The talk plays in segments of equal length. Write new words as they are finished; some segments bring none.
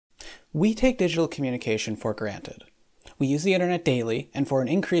We take digital communication for granted. We use the internet daily and for an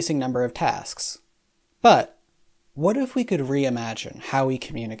increasing number of tasks. But what if we could reimagine how we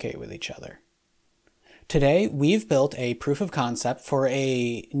communicate with each other? Today, we've built a proof of concept for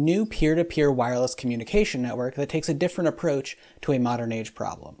a new peer-to-peer wireless communication network that takes a different approach to a modern age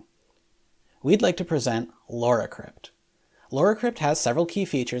problem. We'd like to present LoRaCrypt. LoRaCrypt has several key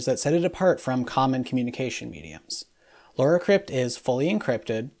features that set it apart from common communication mediums. LoRaCrypt is fully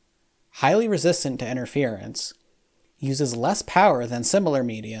encrypted, highly resistant to interference, uses less power than similar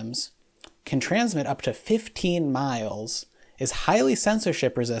mediums, can transmit up to 15 miles, is highly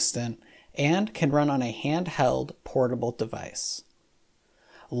censorship resistant, and can run on a handheld portable device.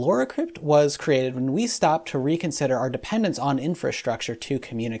 LoRaCrypt was created when we stopped to reconsider our dependence on infrastructure to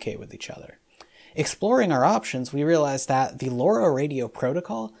communicate with each other. Exploring our options, we realized that the LoRa radio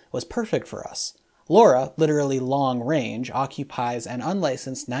protocol was perfect for us. LoRa, literally long range, occupies an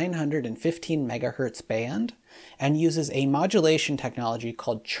unlicensed 915 MHz band and uses a modulation technology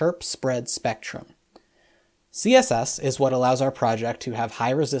called chirp spread spectrum. CSS is what allows our project to have high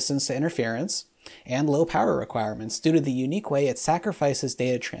resistance to interference and low power requirements due to the unique way it sacrifices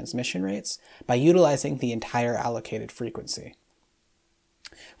data transmission rates by utilizing the entire allocated frequency.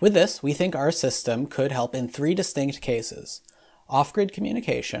 With this, we think our system could help in three distinct cases: off-grid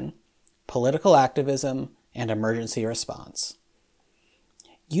communication, political activism, and emergency response.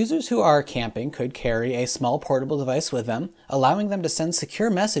 Users who are camping could carry a small portable device with them, allowing them to send secure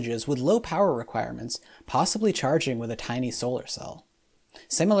messages with low power requirements, possibly charging with a tiny solar cell.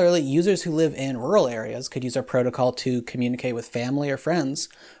 Similarly, users who live in rural areas could use our protocol to communicate with family or friends,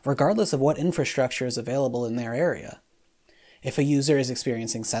 regardless of what infrastructure is available in their area. If a user is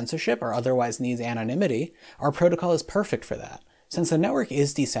experiencing censorship or otherwise needs anonymity, our protocol is perfect for that. Since the network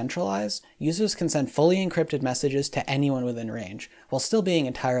is decentralized, users can send fully encrypted messages to anyone within range, while still being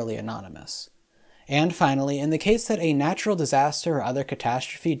entirely anonymous. And finally, in the case that a natural disaster or other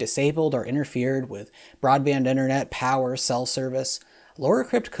catastrophe disabled or interfered with broadband internet, power, cell service,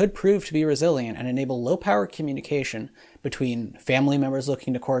 LoRaCrypt could prove to be resilient and enable low-power communication between family members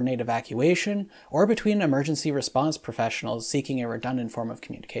looking to coordinate evacuation or between emergency response professionals seeking a redundant form of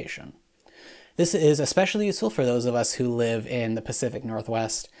communication. This is especially useful for those of us who live in the Pacific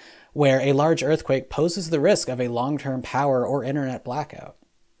Northwest, where a large earthquake poses the risk of a long-term power or internet blackout.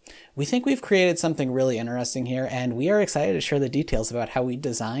 We think we've created something really interesting here, and we are excited to share the details about how we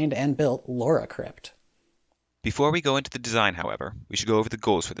designed and built LoRaCrypt. Before we go into the design, however, we should go over the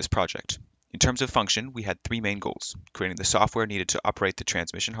goals for this project. In terms of function, we had three main goals: creating the software needed to operate the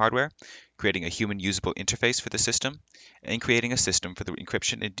transmission hardware, creating a human usable interface for the system, and creating a system for the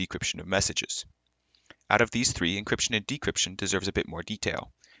encryption and decryption of messages. Out of these three, encryption and decryption deserves a bit more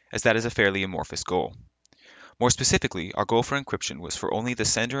detail, as that is a fairly amorphous goal. More specifically, our goal for encryption was for only the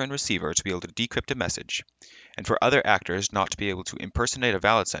sender and receiver to be able to decrypt a message, and for other actors not to be able to impersonate a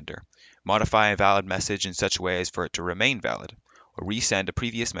valid sender, modify a valid message in such a way as for it to remain valid, or resend a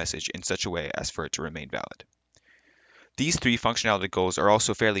previous message in such a way as for it to remain valid. These three functionality goals are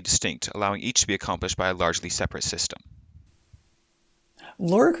also fairly distinct, allowing each to be accomplished by a largely separate system.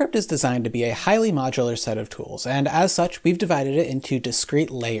 LoRaCrypt is designed to be a highly modular set of tools, and as such, we've divided it into discrete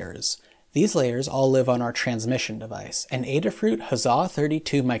layers. These layers all live on our transmission device, an Adafruit Huzzah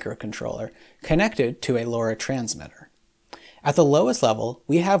 32 microcontroller connected to a LoRa transmitter. At the lowest level,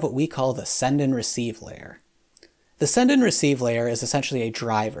 we have what we call the send and receive layer. The send and receive layer is essentially a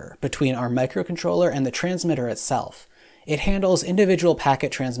driver between our microcontroller and the transmitter itself. It handles individual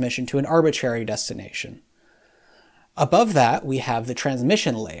packet transmission to an arbitrary destination. Above that, we have the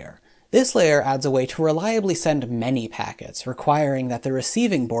transmission layer. This layer adds a way to reliably send many packets, requiring that the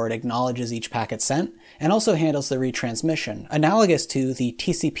receiving board acknowledges each packet sent and also handles the retransmission, analogous to the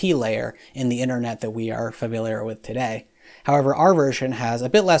TCP layer in the internet that we are familiar with today. However, our version has a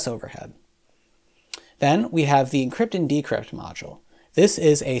bit less overhead. Then we have the encrypt and decrypt module. This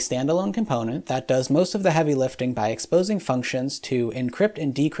is a standalone component that does most of the heavy lifting by exposing functions to encrypt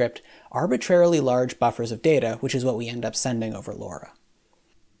and decrypt arbitrarily large buffers of data, which is what we end up sending over LoRa.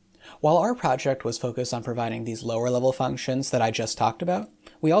 While our project was focused on providing these lower-level functions that I just talked about,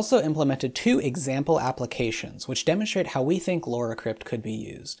 we also implemented two example applications which demonstrate how we think LoRaCrypt could be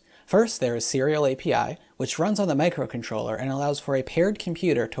used. First, there is Serial API, which runs on the microcontroller and allows for a paired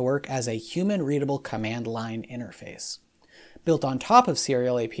computer to work as a human-readable command line interface. Built on top of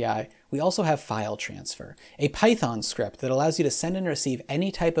Serial API, we also have File Transfer, a Python script that allows you to send and receive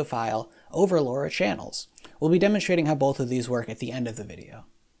any type of file over LoRa channels. We'll be demonstrating how both of these work at the end of the video.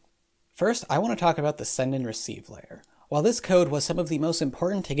 First, I want to talk about the send and receive layer. While this code was some of the most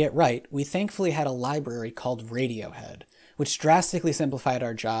important to get right, we thankfully had a library called Radiohead, which drastically simplified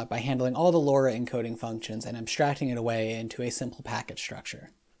our job by handling all the LoRa encoding functions and abstracting it away into a simple packet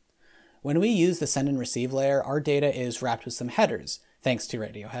structure. When we use the send and receive layer, our data is wrapped with some headers, thanks to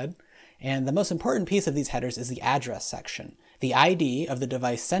Radiohead, and the most important piece of these headers is the address section, the ID of the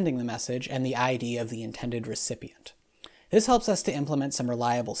device sending the message and the ID of the intended recipient. This helps us to implement some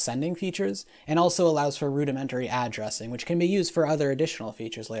reliable sending features and also allows for rudimentary addressing, which can be used for other additional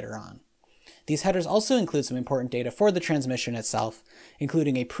features later on. These headers also include some important data for the transmission itself,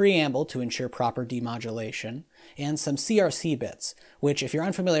 including a preamble to ensure proper demodulation, and some CRC bits, which, if you're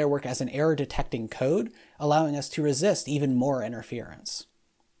unfamiliar, work as an error-detecting code, allowing us to resist even more interference.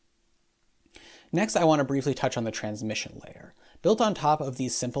 Next, I want to briefly touch on the transmission layer. Built on top of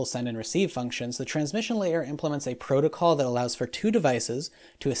these simple send and receive functions, the transmission layer implements a protocol that allows for two devices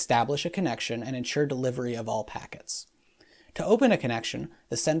to establish a connection and ensure delivery of all packets. To open a connection,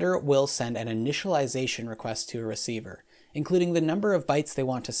 the sender will send an initialization request to a receiver, including the number of bytes they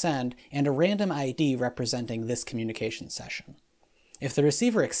want to send and a random ID representing this communication session. If the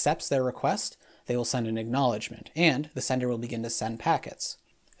receiver accepts their request, they will send an acknowledgement, and the sender will begin to send packets.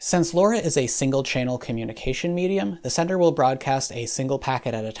 Since LoRa is a single-channel communication medium, the sender will broadcast a single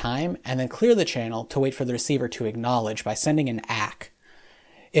packet at a time and then clear the channel to wait for the receiver to acknowledge by sending an ACK.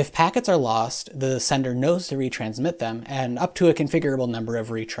 If packets are lost, the sender knows to retransmit them, and up to a configurable number of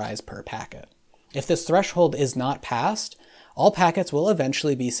retries per packet. If this threshold is not passed, all packets will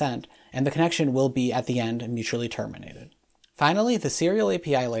eventually be sent, and the connection will be at the end mutually terminated. Finally, the serial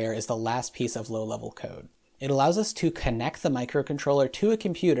API layer is the last piece of low-level code. It allows us to connect the microcontroller to a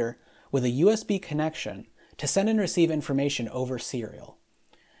computer with a USB connection to send and receive information over serial.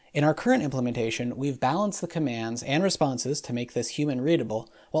 In our current implementation, we've balanced the commands and responses to make this human-readable,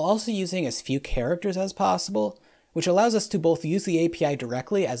 while also using as few characters as possible, which allows us to both use the API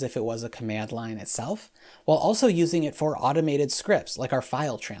directly as if it was a command line itself, while also using it for automated scripts, like our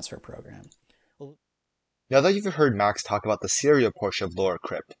file transfer program. Now that you've heard Max talk about the serial portion of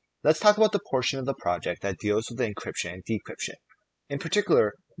LoRaCrypt, let's talk about the portion of the project that deals with the encryption and decryption. In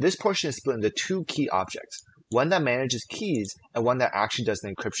particular, this portion is split into two key objects, one that manages keys and one that actually does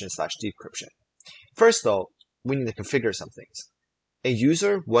the encryption/decryption. First though, we need to configure some things. A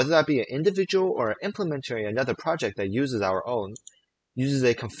user, whether that be an individual or an implementer in another project that uses our own, uses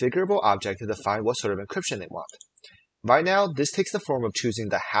a configurable object to define what sort of encryption they want. Right now, this takes the form of choosing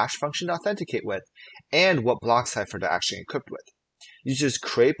the hash function to authenticate with and what block cipher to actually encrypt with. Users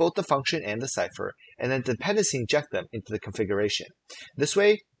create both the function and the cipher, and then dependency inject them into the configuration. This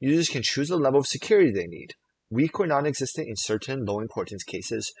way, users can choose the level of security they need, weak or non-existent in certain low importance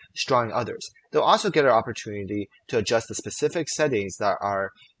cases, strong in others. They'll also get an opportunity to adjust the specific settings that are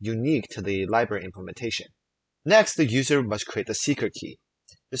unique to the library implementation. Next, the user must create the secret key.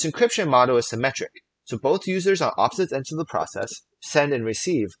 This encryption model is symmetric, so both users on opposite ends of the process, send and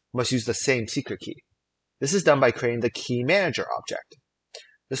receive, must use the same secret key. This is done by creating the key manager object.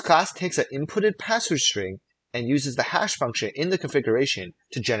 This class takes an inputted password string and uses the hash function in the configuration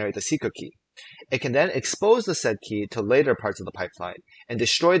to generate the secret key. It can then expose the said key to later parts of the pipeline and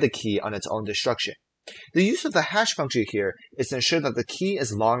destroy the key on its own destruction. The use of the hash function here is to ensure that the key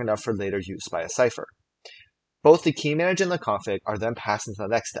is long enough for later use by a cipher. Both the key manager and the config are then passed into the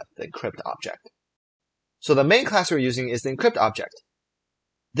next step, the encrypt object. So the main class we're using is the encrypt object.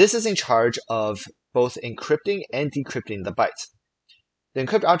 This is in charge of both encrypting and decrypting the bytes. The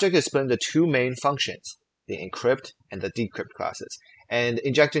encrypt object is split into two main functions, the encrypt and the decrypt classes. And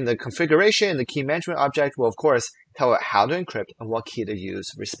injecting the configuration and the key management object will, of course, tell it how to encrypt and what key to use,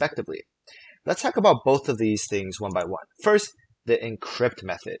 respectively. Let's talk about both of these things one by one. First, the encrypt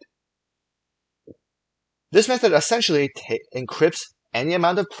method. This method essentially encrypts any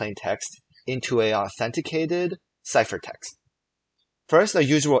amount of plain text into an authenticated ciphertext. First, the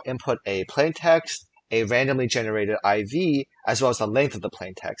user will input a plain text, a randomly generated IV, as well as the length of the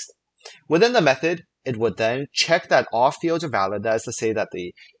plain text. Within the method, it would then check that all fields are valid. That is to say that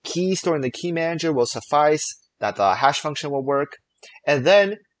the key stored in the key manager will suffice, that the hash function will work, and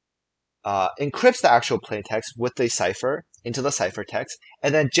then encrypts the actual plain text with the cipher into the ciphertext,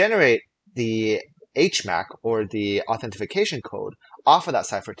 and then generate the HMAC, or the authentication code, off of that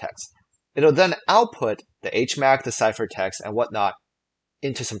ciphertext. It'll then output the HMAC, the ciphertext, and whatnot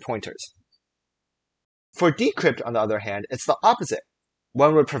into some pointers. For decrypt, on the other hand, it's the opposite.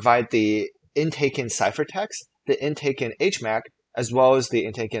 One would provide the intake in ciphertext, the intake in HMAC, as well as the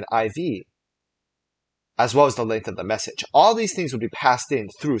intake in IV, as well as the length of the message. All these things would be passed in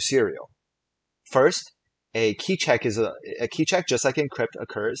through serial. First, a key check is a key check, just like encrypt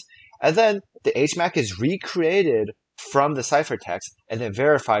occurs, and then the HMAC is recreated from the ciphertext and then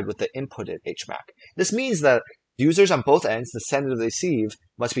verified with the inputted HMAC. This means that Users on both ends, the send and the receive,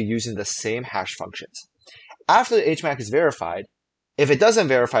 must be using the same hash functions. After the HMAC is verified, if it doesn't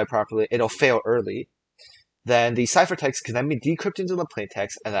verify properly, it'll fail early. Then the ciphertext can then be decrypted into the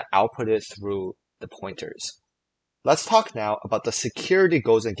plaintext and then outputted through the pointers. Let's talk now about the security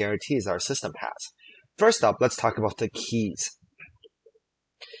goals and guarantees our system has. First up, let's talk about the keys.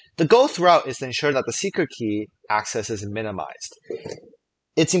 The goal throughout is to ensure that the secret key access is minimized.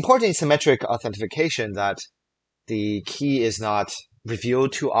 It's important in symmetric authentication that the key is not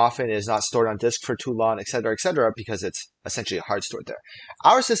revealed too often, is not stored on disk for too long, etc., because it's essentially hard stored there.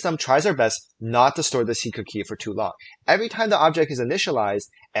 Our system tries our best not to store the secret key for too long. Every time the object is initialized,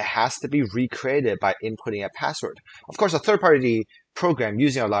 it has to be recreated by inputting a password. Of course, a third-party program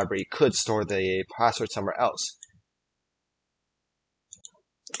using our library could store the password somewhere else.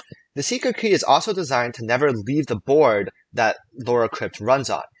 The secret key is also designed to never leave the board that LoRaCrypt runs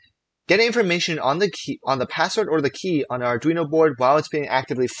on. Getting information on the password or the key on an Arduino board while it's being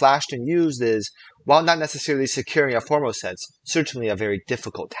actively flashed and used is, while not necessarily secure in a formal sense, certainly a very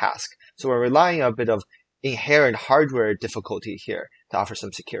difficult task. So we're relying on a bit of inherent hardware difficulty here to offer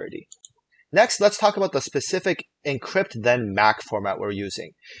some security. Next, let's talk about the specific encrypt then MAC format we're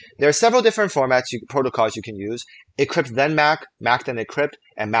using. There are several different protocols you can use: encrypt then MAC, MAC then encrypt,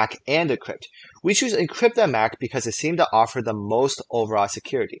 and MAC and encrypt. We choose encrypt then MAC because it seemed to offer the most overall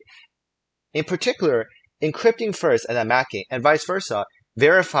security. In particular, encrypting first and then MACing, and vice versa,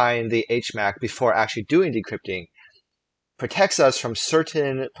 verifying the HMAC before actually doing decrypting, protects us from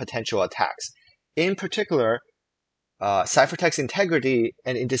certain potential attacks. In particular, ciphertext integrity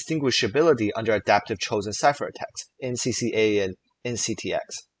and indistinguishability under adaptive chosen ciphertext, NCCA and NCTX.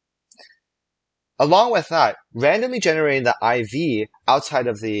 Along with that, randomly generating the IV outside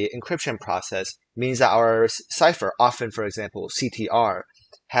of the encryption process means that our cipher, often, for example, CTR,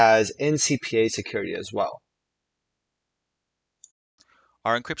 has NCPA security as well.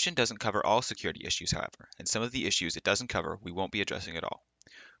 Our encryption doesn't cover all security issues, however, and some of the issues it doesn't cover we won't be addressing at all.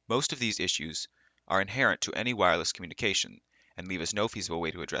 Most of these issues are inherent to any wireless communication and leave us no feasible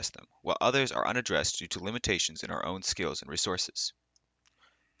way to address them, while others are unaddressed due to limitations in our own skills and resources.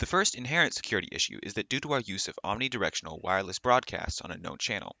 The first inherent security issue is that due to our use of omnidirectional wireless broadcasts on a known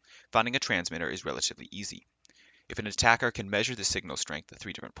channel, finding a transmitter is relatively easy. If an attacker can measure the signal strength at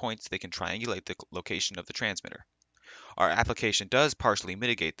 3 different points, they can triangulate the location of the transmitter. Our application does partially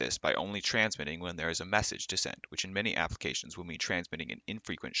mitigate this by only transmitting when there is a message to send, which in many applications will mean transmitting in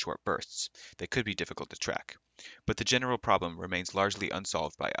infrequent short bursts that could be difficult to track. But the general problem remains largely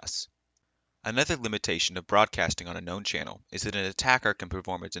unsolved by us. Another limitation of broadcasting on a known channel is that an attacker can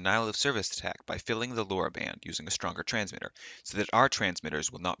perform a denial of service attack by filling the LoRa band using a stronger transmitter, so that our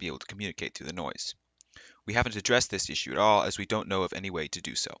transmitters will not be able to communicate through the noise. We haven't addressed this issue at all, as we don't know of any way to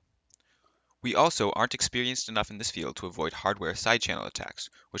do so. We also aren't experienced enough in this field to avoid hardware side-channel attacks,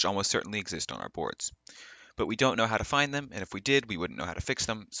 which almost certainly exist on our boards. But we don't know how to find them, and if we did, we wouldn't know how to fix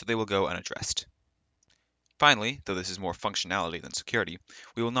them, so they will go unaddressed. Finally, though this is more functionality than security,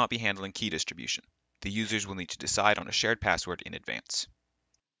 we will not be handling key distribution. The users will need to decide on a shared password in advance.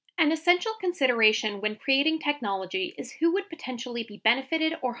 An essential consideration when creating technology is who would potentially be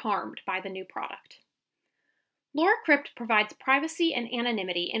benefited or harmed by the new product. LoRaCrypt provides privacy and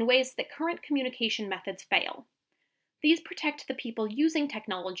anonymity in ways that current communication methods fail. These protect the people using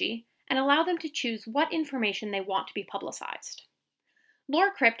technology and allow them to choose what information they want to be publicized.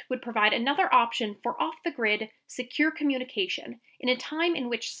 LoRaCrypt would provide another option for off-the-grid, secure communication in a time in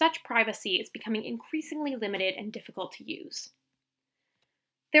which such privacy is becoming increasingly limited and difficult to use.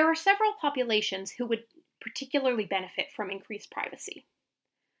 There are several populations who would particularly benefit from increased privacy.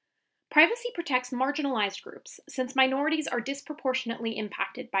 Privacy protects marginalized groups, since minorities are disproportionately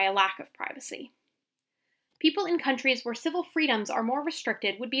impacted by a lack of privacy. People in countries where civil freedoms are more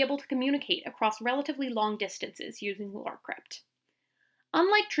restricted would be able to communicate across relatively long distances using LoRaCrypt.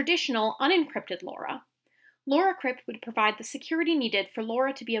 Unlike traditional unencrypted LoRa, LoRaCrypt would provide the security needed for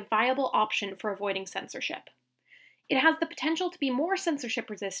LoRa to be a viable option for avoiding censorship. It has the potential to be more censorship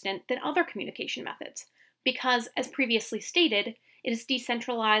resistant than other communication methods, because, as previously stated, it is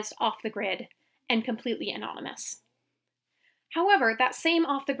decentralized, off-the-grid, and completely anonymous. However, that same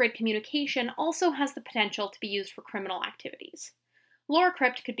off-the-grid communication also has the potential to be used for criminal activities.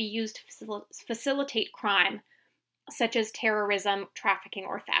 LoRaCrypt could be used to facilitate crime, such as terrorism, trafficking,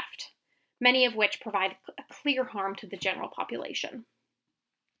 or theft, many of which provide a clear harm to the general population.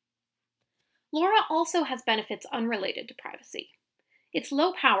 LoRa also has benefits unrelated to privacy. It's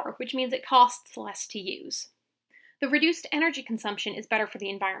low power, which means it costs less to use. The reduced energy consumption is better for the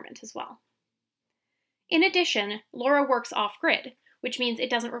environment as well. In addition, LoRa works off-grid, which means it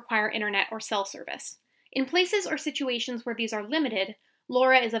doesn't require internet or cell service. In places or situations where these are limited,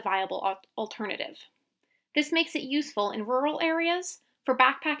 LoRa is a viable alternative. This makes it useful in rural areas, for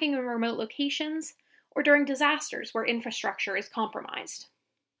backpacking in remote locations, or during disasters where infrastructure is compromised.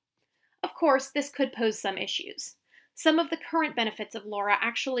 Of course, this could pose some issues. Some of the current benefits of LoRa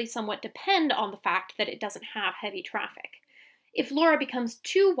actually somewhat depend on the fact that it doesn't have heavy traffic. If LoRa becomes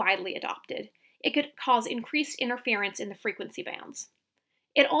too widely adopted, it could cause increased interference in the frequency bands.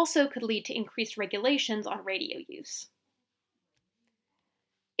 It also could lead to increased regulations on radio use.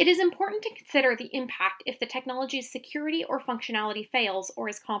 It is important to consider the impact if the technology's security or functionality fails or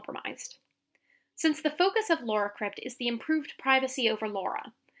is compromised. Since the focus of LoRaCrypt is the improved privacy over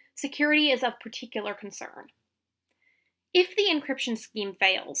LoRa, security is of particular concern. If the encryption scheme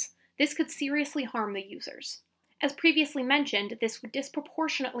fails, this could seriously harm the users. As previously mentioned, this would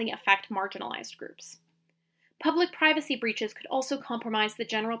disproportionately affect marginalized groups. Public privacy breaches could also compromise the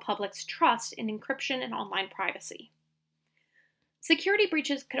general public's trust in encryption and online privacy. Security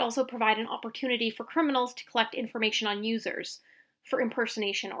breaches could also provide an opportunity for criminals to collect information on users for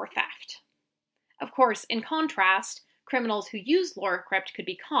impersonation or theft. Of course, in contrast, criminals who use LoRaCrypt could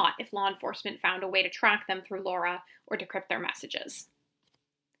be caught if law enforcement found a way to track them through LoRa or decrypt their messages.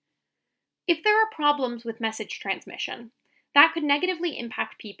 If there are problems with message transmission, that could negatively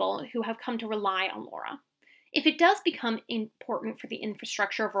impact people who have come to rely on LoRa. If it does become important for the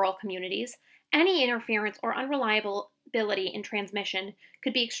infrastructure of rural communities, any interference or unreliability in transmission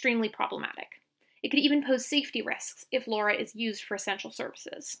could be extremely problematic. It could even pose safety risks if LoRa is used for essential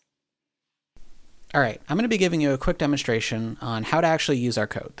services. All right, I'm going to be giving you a quick demonstration on how to actually use our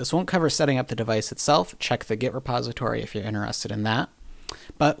code. This won't cover setting up the device itself. Check the Git repository if you're interested in that.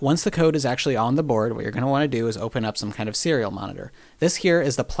 But once the code is actually on the board, what you're going to want to do is open up some kind of serial monitor. This here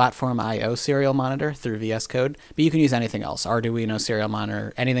is the Platform I/O serial monitor through VS Code, but you can use anything else, Arduino serial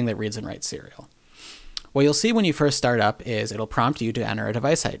monitor, anything that reads and writes serial. What you'll see when you first start up is it'll prompt you to enter a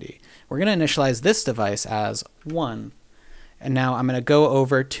device ID. We're going to initialize this device as 1. And now I'm going to go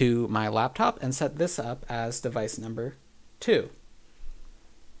over to my laptop and set this up as device number 2.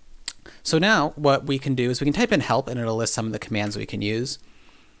 So now what we can do is we can type in help and it'll list some of the commands we can use.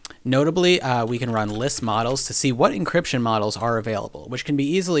 Notably, we can run list models to see what encryption models are available, which can be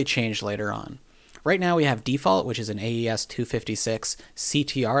easily changed later on. Right now we have default, which is an AES 256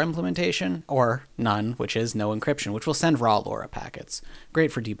 CTR implementation, or none, which is no encryption, which will send raw LoRa packets.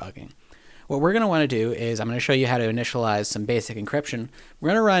 Great for debugging. What we're going to want to do is I'm going to show you how to initialize some basic encryption. We're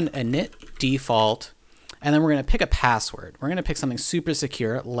going to run init default, and then we're going to pick a password. We're going to pick something super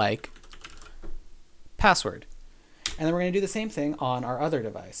secure like password. And then we're going to do the same thing on our other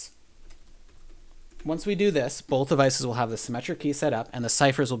device. Once we do this, both devices will have the symmetric key set up and the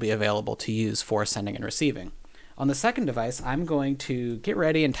ciphers will be available to use for sending and receiving. On the second device, I'm going to get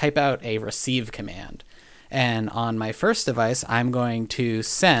ready and type out a receive command. And on my first device, I'm going to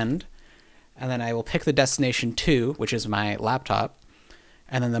send, and then I will pick the destination 2, which is my laptop.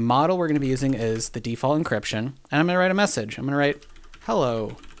 And then the model we're going to be using is the default encryption. And I'm going to write a message. I'm going to write,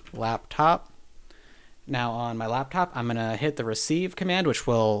 hello, laptop. Now on my laptop, I'm going to hit the receive command, which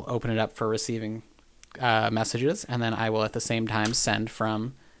will open it up for receiving messages. And then I will at the same time send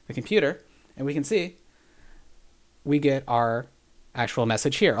from the computer. And we can see we get our actual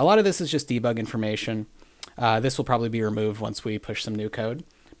message here. A lot of this is just debug information. This will probably be removed once we push some new code.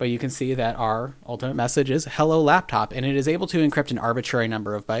 But you can see that our ultimate message is hello laptop, and it is able to encrypt an arbitrary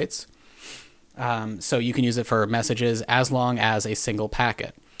number of bytes. So you can use it for messages as long as a single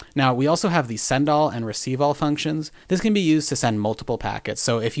packet. Now, we also have the send all and receive all functions. This can be used to send multiple packets.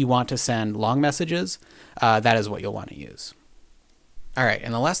 So if you want to send long messages, that is what you'll want to use. All right,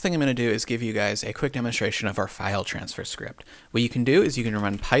 and the last thing I'm going to do is give you guys a quick demonstration of our file transfer script. What you can do is you can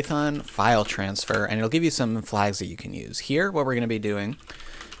run Python file transfer, and it'll give you some flags that you can use. Here, what we're going to be doing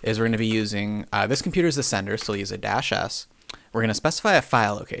is we're going to be using, this computer is the sender, so we'll use a -s. We're going to specify a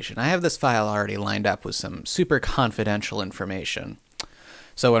file location. I have this file already lined up with some super confidential information.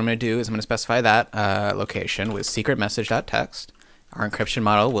 So what I'm going to do is I'm going to specify that location with secret message.txt. Our encryption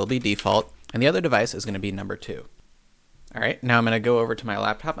model will be default, and the other device is going to be number 2. All right, now I'm going to go over to my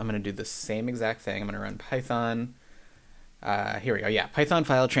laptop. I'm going to do the same exact thing. I'm going to run Python. Here we go. Yeah, Python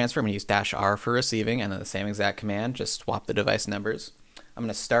file transfer. I'm going to use -r for receiving, and then the same exact command. Just swap the device numbers. I'm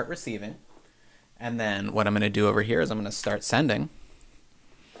going to start receiving, and then what I'm going to do over here is I'm going to start sending.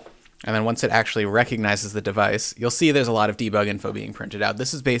 And then once it actually recognizes the device, you'll see there's a lot of debug info being printed out.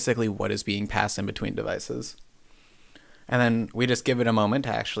 This is basically what is being passed in between devices. And then we just give it a moment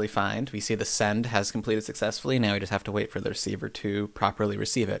to actually find. We see the send has completed successfully. Now we just have to wait for the receiver to properly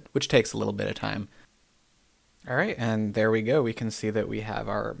receive it, which takes a little bit of time. All right, and there we go. We can see that we have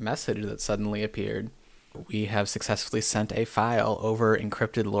our message that suddenly appeared. we have successfully sent a file over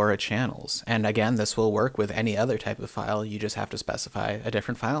encrypted LoRa channels. And again, this will work with any other type of file, you just have to specify a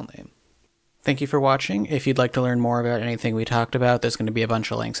different file name. Thank you for watching. If you'd like to learn more about anything we talked about, there's going to be a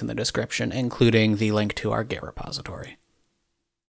bunch of links in the description, including the link to our Git repository.